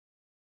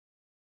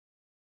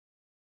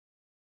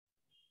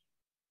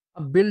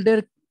A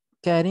builder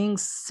carrying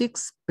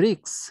 6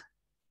 bricks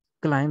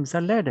climbs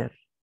a ladder.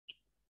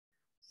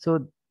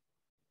 So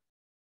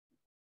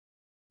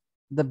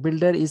the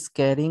builder is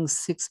carrying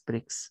 6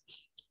 bricks.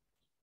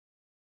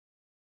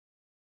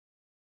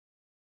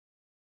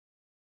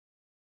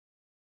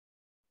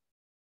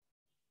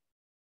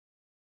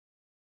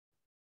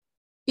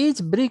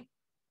 Each brick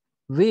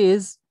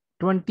weighs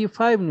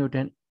 25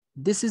 Newton.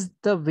 This is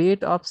the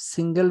weight of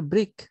single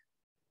brick.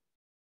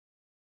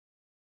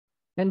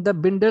 And the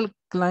builder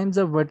climbs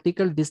a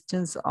vertical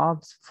distance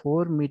of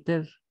 4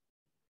 meters.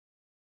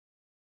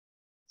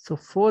 So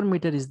 4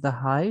 meters is the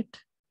height.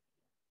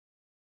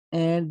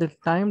 And the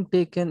time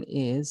taken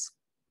is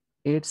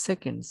 8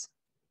 seconds.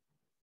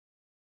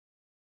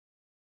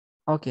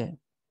 Okay.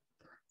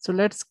 So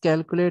let's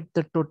calculate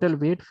the total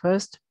weight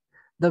first.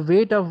 The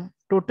weight of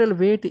total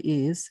weight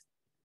is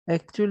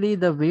actually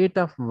the weight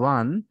of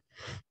 1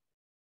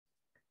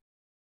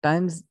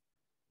 times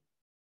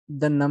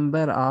the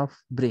number of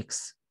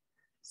bricks.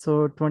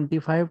 So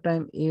 25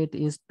 times 8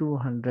 is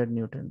 200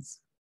 newtons.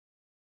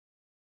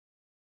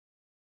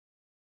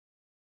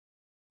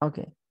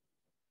 Okay.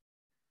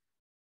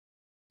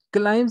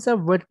 Climbs a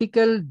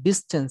vertical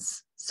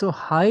distance. So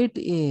height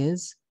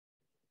is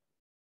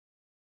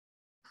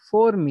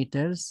 4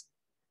 meters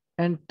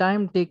and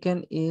time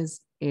taken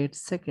is 8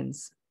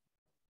 seconds.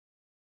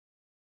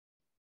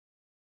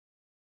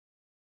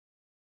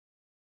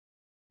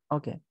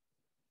 Okay.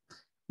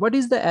 What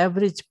is the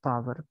average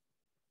power?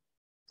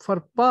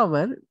 For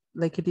power,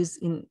 like it is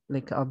in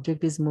like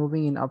object is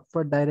moving in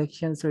upward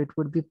direction, so it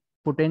would be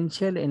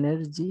potential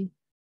energy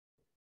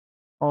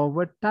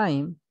over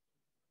time,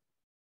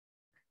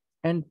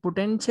 and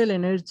potential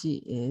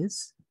energy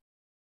is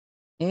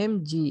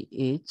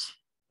mgh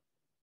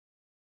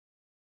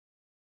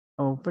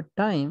over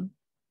time.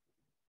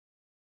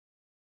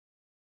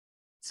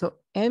 So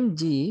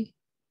mg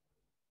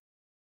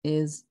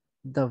is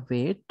the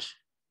weight,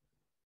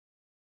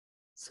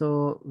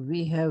 so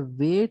we have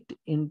weight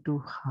into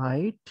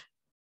height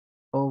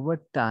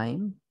over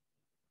time.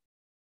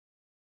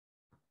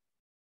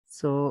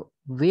 So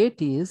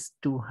weight is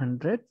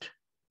 200,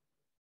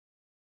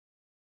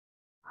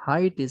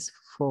 height is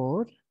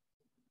 4,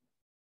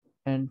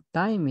 and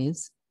time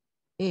is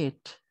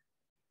 8.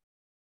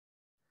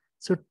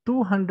 So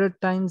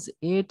 200 times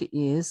 8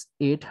 is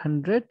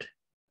 800.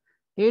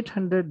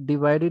 800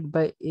 divided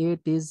by 8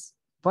 is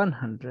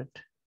 100.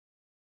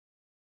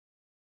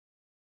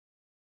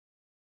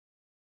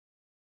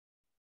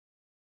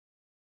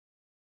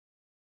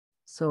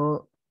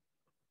 So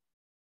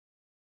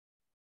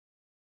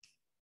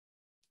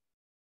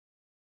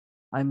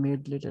I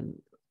made little,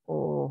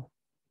 oh,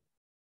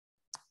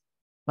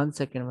 1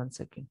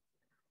 second.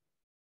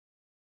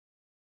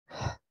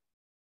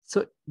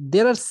 So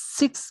there are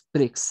 6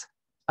 bricks.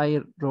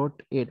 I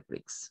wrote 8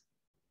 bricks.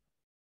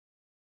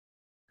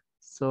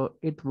 So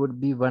it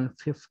would be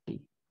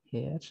 150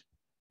 here.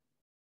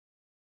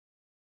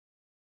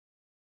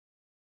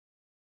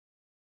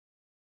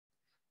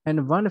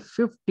 And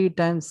 150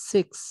 times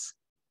 6.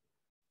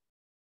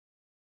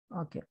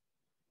 Okay.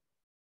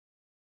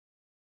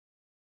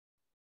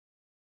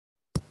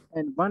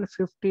 And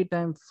 150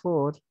 times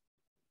 4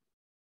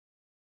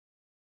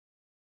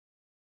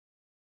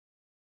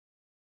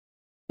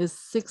 is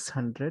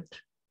 600.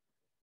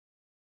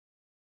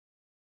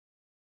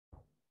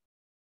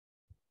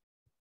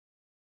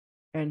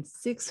 And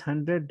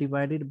 600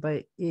 divided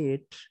by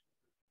 8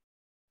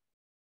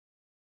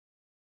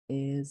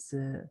 is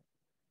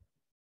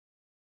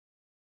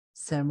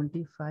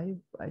 75,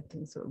 I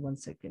think so. 1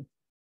 second.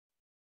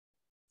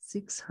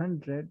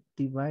 600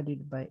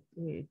 divided by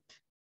 8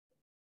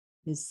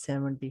 is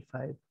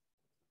 75.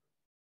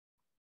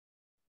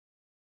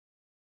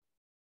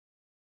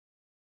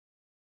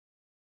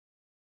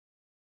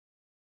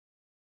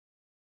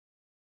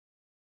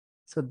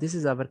 So this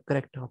is our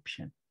correct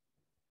option.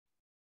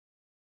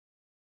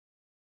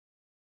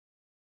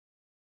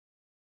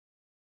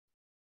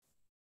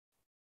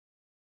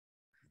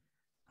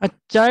 A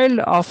child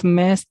of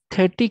mass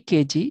 30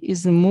 kg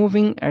is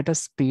moving at a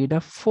speed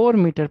of 4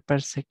 meters per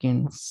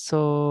second.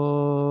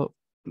 So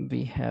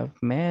we have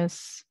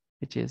mass,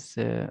 which is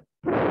 30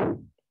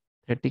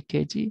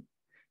 kg,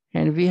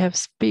 and we have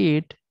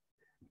speed,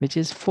 which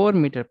is 4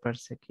 meters per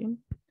second.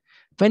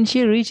 When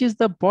she reaches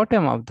the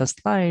bottom of the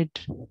slide,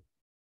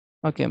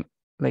 okay,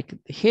 like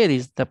here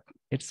is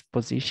its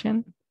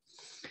position.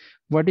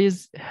 What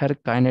is her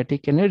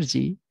kinetic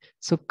energy?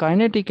 So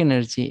kinetic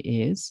energy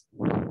is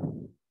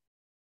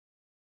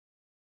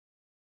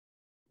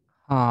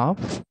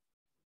half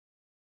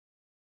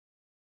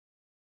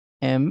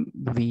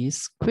mv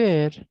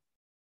square.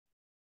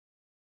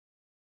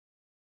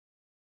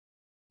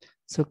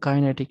 So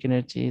kinetic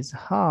energy is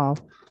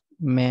half,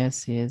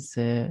 mass is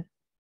 30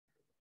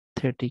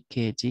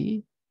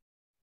 kg,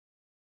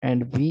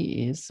 and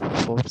v is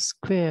 4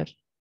 square.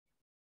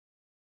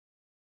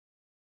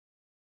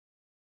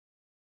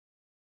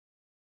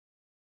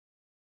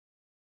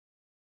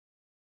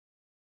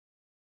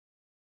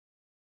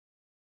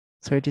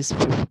 So it is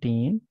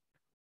 15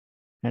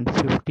 and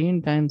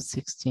 15 times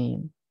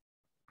 16.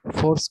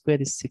 4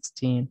 square is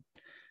 16.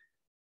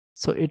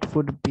 So it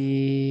would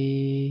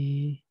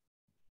be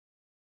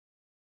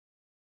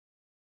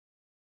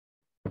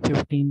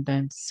 15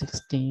 times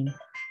 16.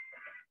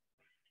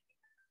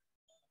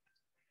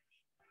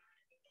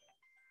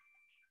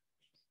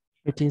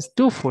 It is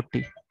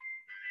 240.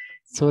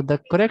 So the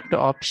correct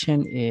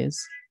option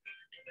is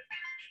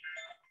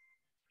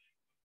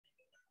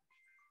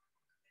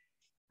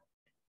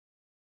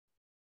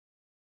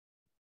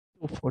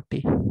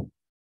 240.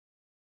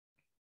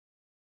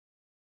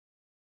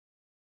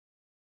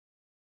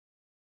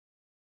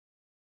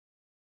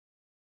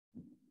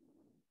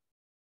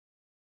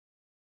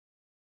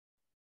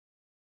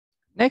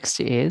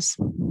 Next is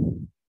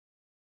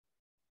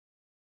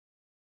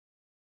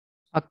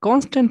a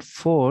constant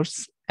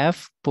force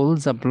F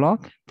pulls a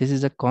block. This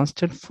is a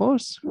constant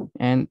force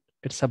and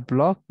it's a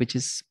block which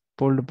is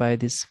pulled by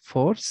this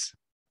force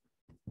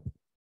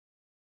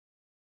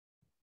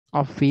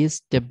of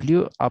phase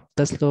W up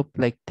the slope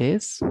like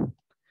this.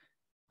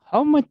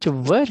 How much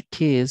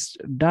work is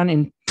done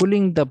in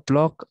pulling the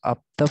block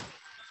up the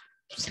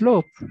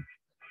slope?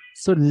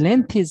 So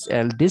length is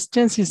L,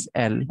 distance is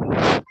L.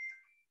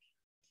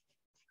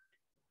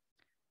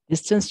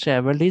 Distance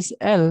traveled is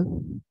L.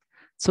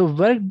 So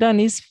work done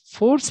is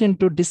force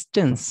into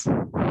distance.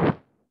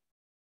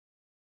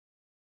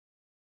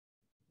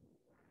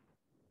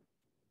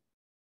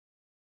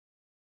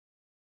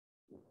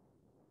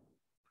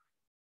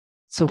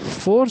 So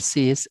force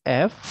is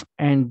F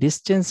and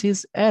distance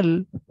is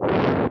L.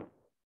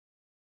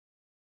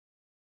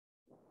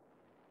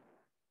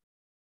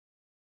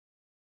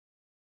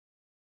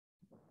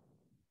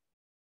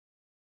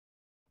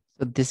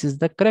 So this is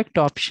the correct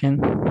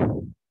option.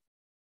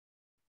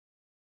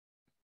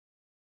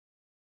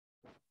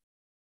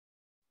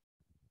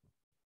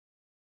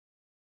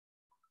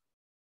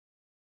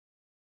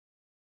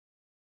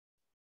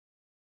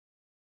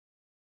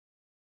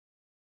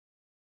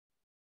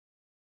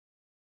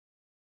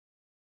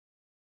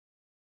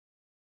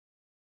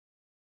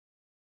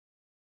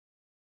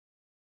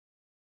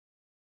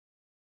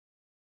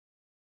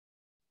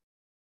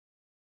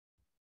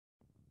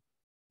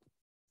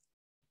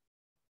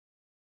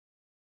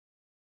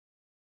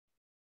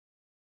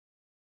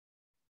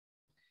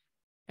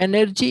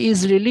 Energy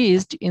is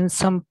released in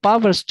some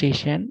power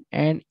station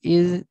and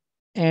in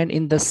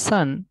the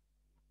sun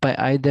by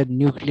either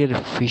nuclear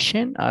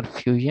fission or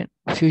fusion,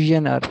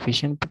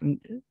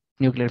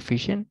 nuclear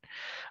fission.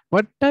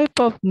 What type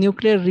of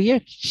nuclear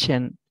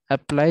reaction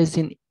applies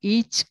in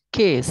each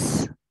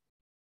case?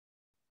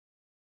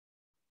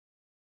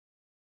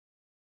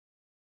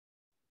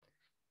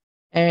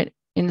 And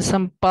in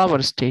some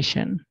power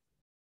station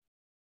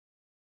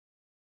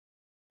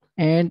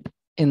and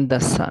in the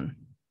sun.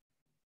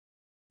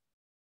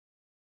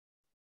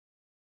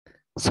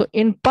 So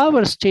in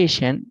power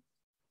stations,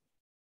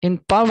 in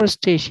power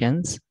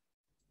stations,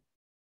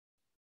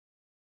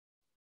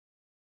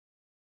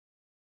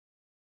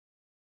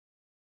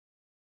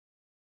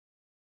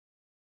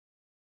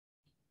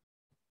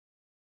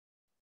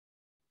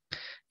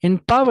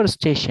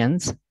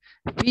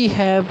 we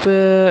have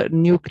a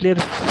nuclear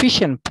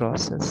fission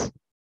process.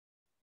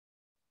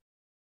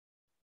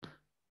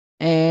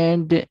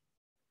 And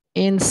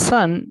in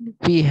sun,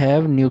 we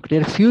have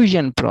nuclear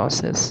fusion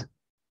process.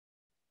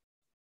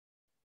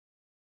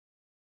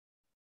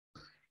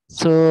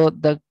 So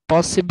the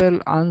possible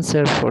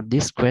answer for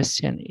this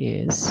question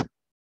is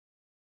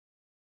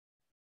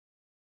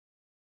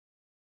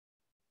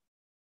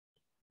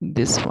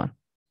this one.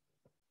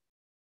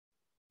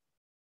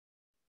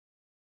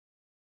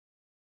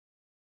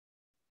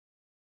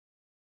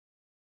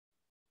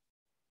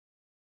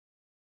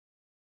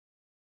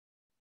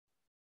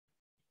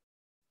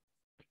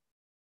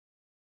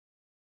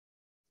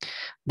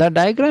 The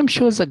diagram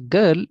shows a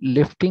girl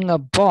lifting a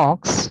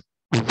box,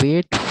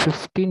 weight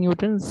 50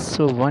 newtons.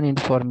 So one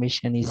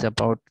information is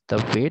about the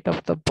weight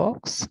of the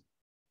box.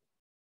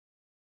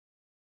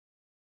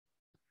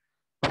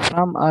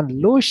 From a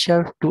low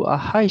shelf to a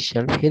high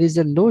shelf, here is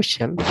a low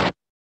shelf.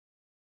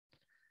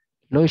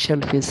 Low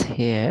shelf is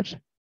here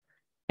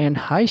and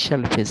high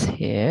shelf is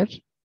here.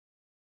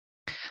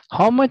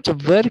 How much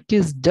work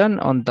is done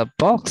on the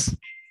box?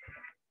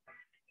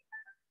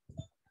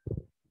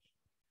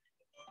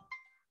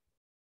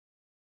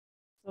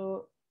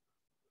 So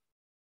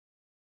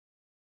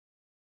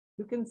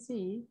you can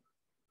see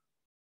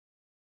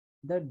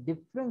the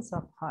difference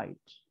of height.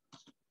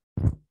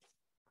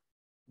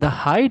 The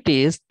height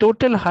is,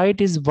 total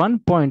height is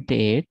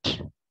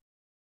 1.8.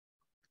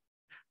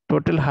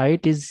 Total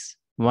height is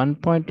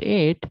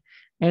 1.8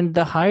 and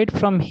the height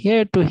from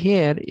here to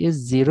here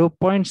is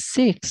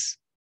 0.6.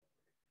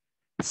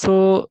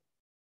 So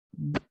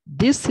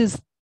this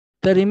is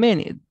the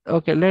remaining.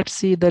 Okay, let's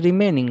see the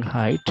remaining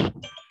height.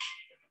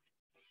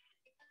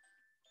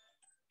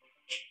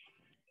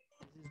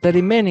 The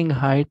remaining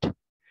height,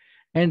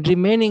 and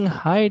remaining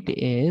height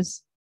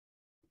is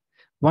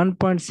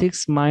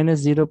 1.6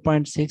 minus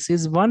 0.6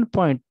 is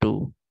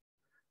 1.2.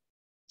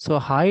 So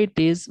height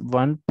is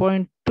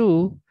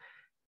 1.2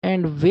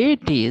 and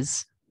weight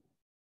is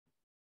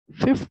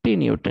 50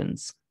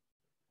 newtons.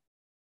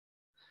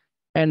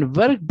 And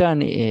work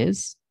done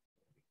is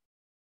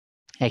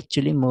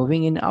actually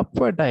moving in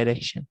upward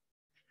direction.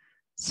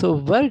 So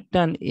work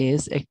done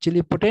is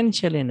actually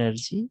potential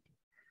energy,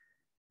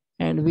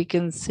 and we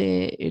can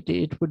say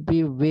it would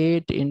be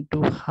weight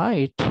into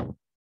height.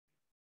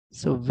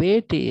 So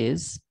weight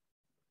is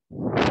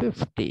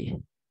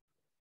 50,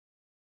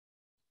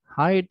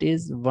 height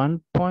is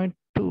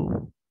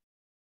 1.2,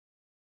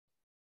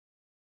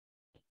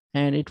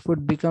 and it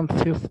would become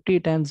 50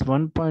 times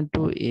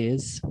 1.2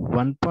 is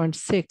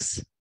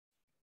 1.6.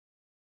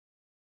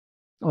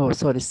 Oh,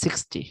 sorry,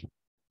 60.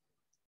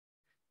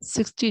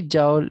 60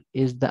 joule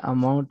is the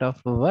amount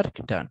of work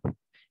done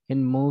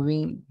in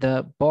moving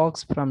the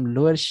box from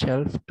lower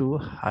shelf to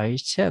high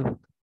shelf.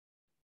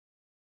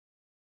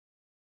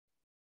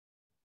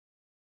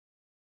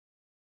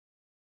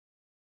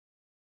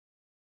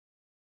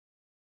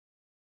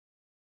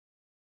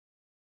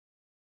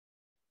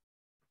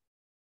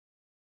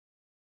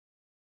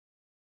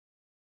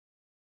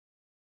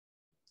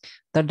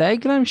 The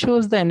diagram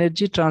shows the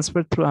energy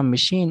transferred through a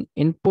machine.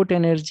 Input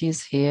energy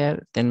is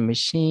here, then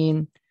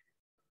machine,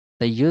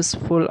 the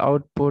useful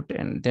output,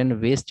 and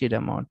then wasted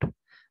amount.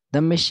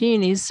 The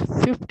machine is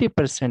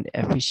 50%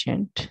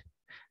 efficient.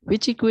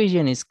 Which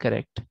equation is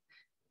correct?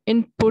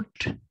 Input,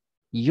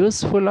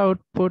 useful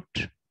output.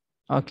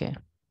 Okay.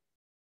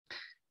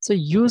 So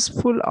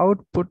useful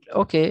output.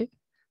 Okay.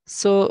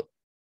 So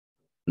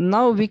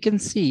now we can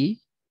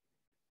see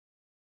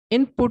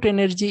input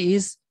energy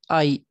is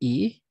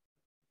IE,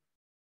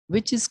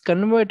 which is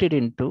converted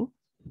into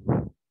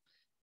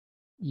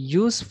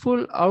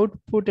useful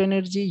output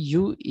energy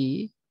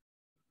UE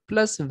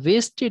plus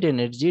wasted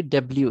energy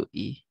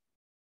WE.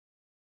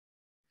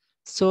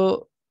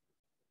 So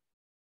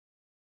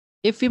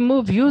if we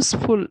move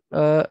useful,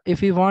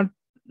 if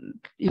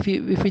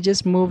we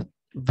just move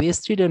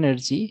wasted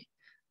energy,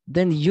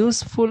 then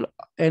useful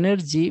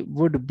energy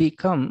would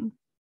become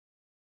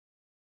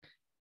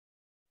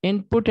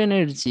input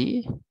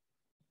energy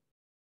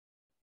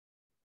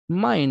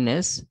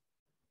minus,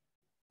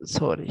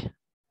 sorry,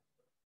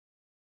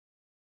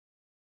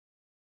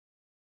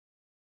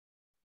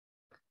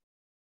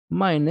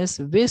 minus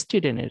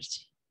wasted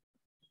energy.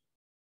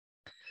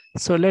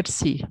 So let's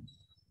see.